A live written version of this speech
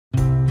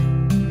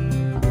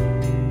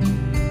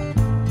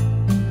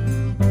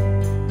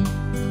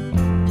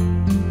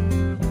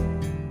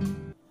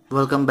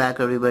Welcome back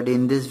everybody.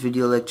 In this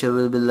video lecture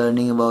we'll be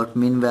learning about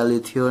mean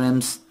value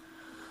theorems.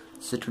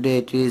 So today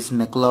it is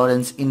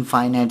Maclaurin's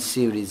infinite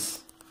series.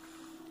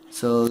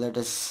 So let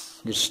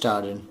us get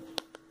started.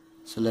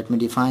 So let me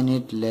define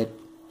it. Let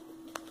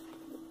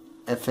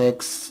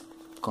fx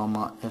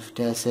comma f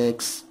dash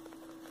x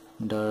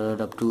dot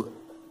up to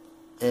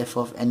f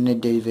of any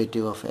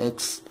derivative of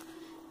x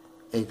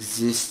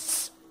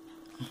exists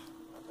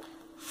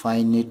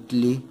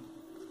finitely,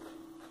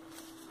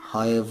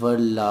 however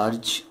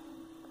large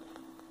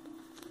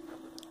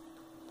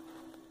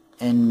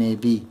n may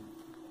be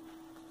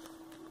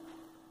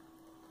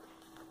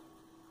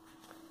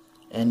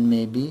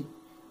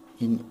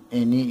in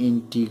any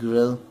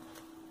integral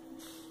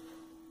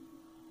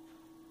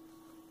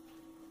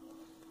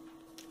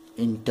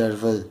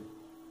interval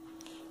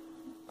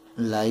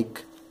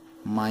like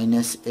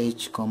minus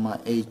h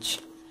comma h,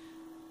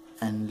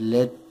 and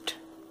let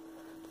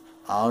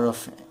r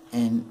of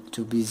n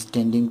to be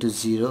tending to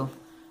 0,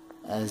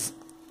 as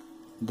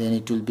then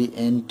it will be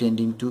n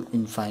tending to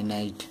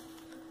infinite.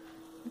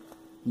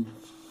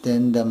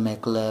 Then the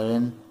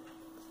Maclaurin's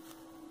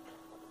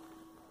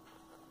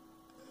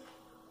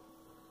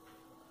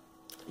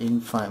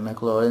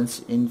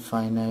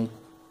infinite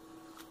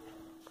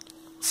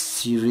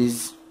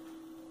series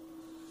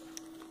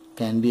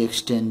can be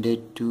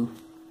extended to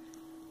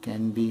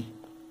the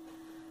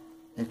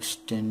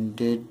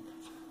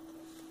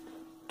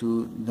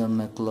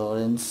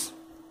Maclaurin's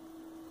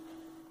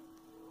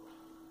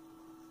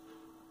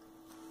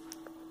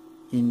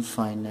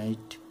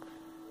infinite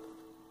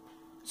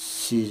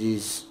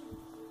series.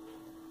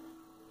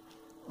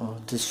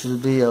 This will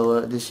be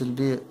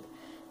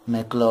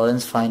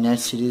Maclaurin's finite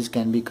series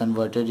can be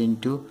converted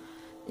into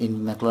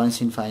Maclaurin's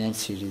infinite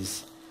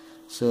series.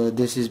 So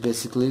this is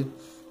basically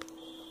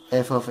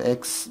f of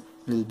x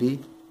will be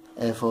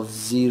f of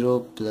 0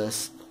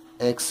 plus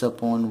x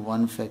upon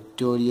 1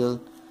 factorial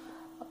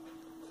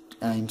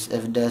times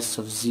f dash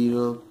of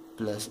 0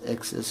 plus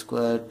x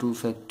square 2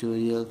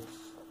 factorial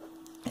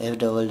f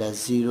double dash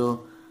 0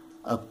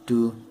 up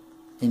to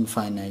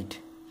infinite.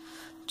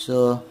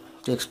 So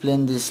to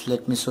explain this,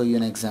 let me show you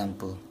an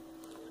example.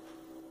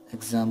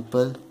 Expand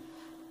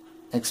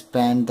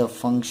the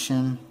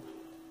function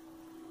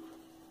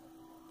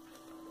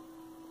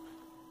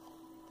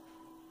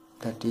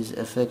that is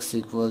fx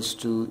equals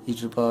to e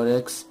to the power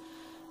x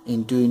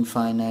into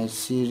infinite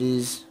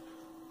series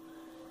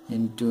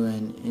into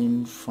an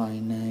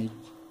infinite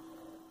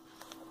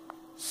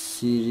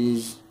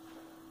series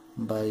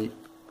by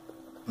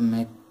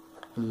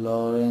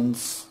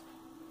Maclaurin's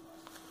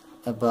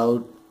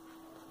about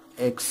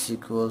x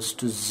equals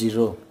to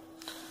 0.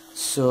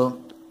 So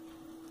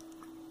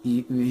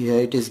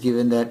here it is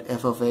given that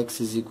f of x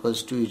is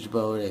equals to e to the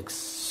power x.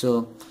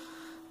 So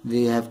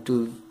we have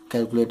to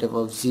calculate f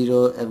of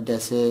 0, f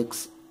dash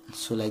x,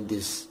 so like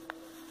this.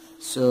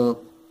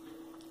 So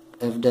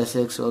f dash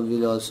x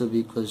will also be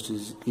equals to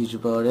e to the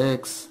power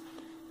x,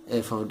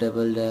 f of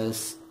double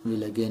dash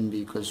will again be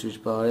equals to e to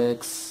the power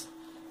x,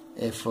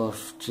 f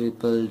of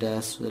triple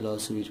dash will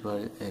also be e to the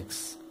power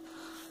x.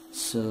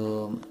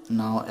 So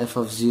now f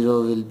of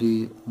 0 will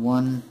be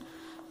 1.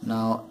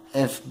 Now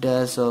f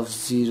dash of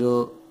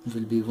 0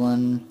 will be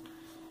 1,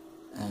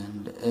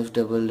 and f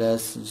double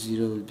dash of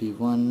 0 will be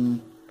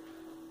 1,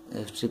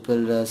 f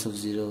triple dash of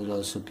 0 will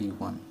also be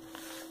 1.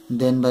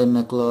 Then by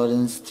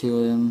Maclaurin's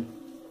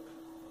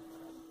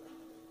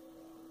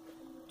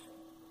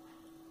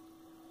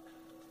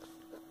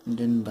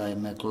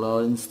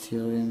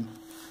theorem,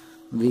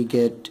 we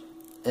get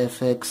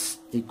fx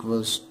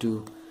equals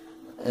to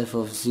f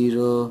of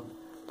 0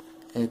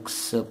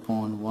 x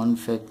upon 1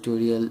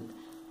 factorial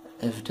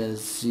f dash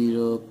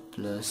 0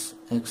 plus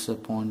x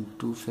upon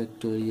 2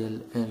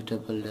 factorial f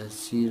double dash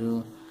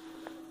 0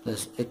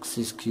 plus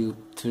x cube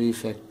 3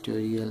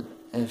 factorial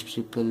f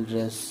triple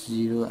dash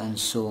 0, and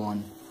so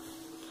on.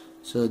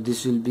 So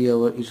this will be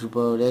our e to the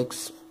power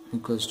x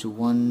equals to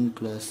 1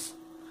 plus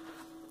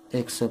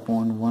x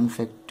upon 1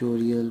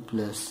 factorial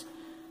plus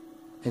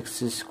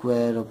x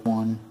square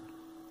upon,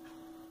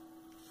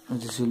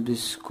 this will be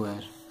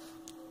square,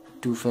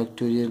 2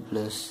 factorial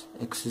plus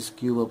x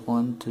cube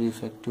upon 3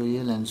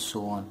 factorial, and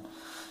so on.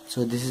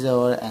 So this is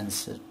our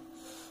answer.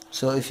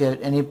 So if you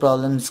have any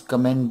problems,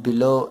 comment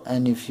below,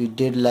 and if you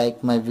did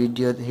like my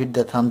video, hit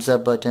the thumbs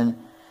up button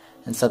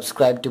and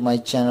subscribe to my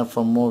channel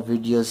for more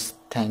videos.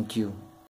 Thank you.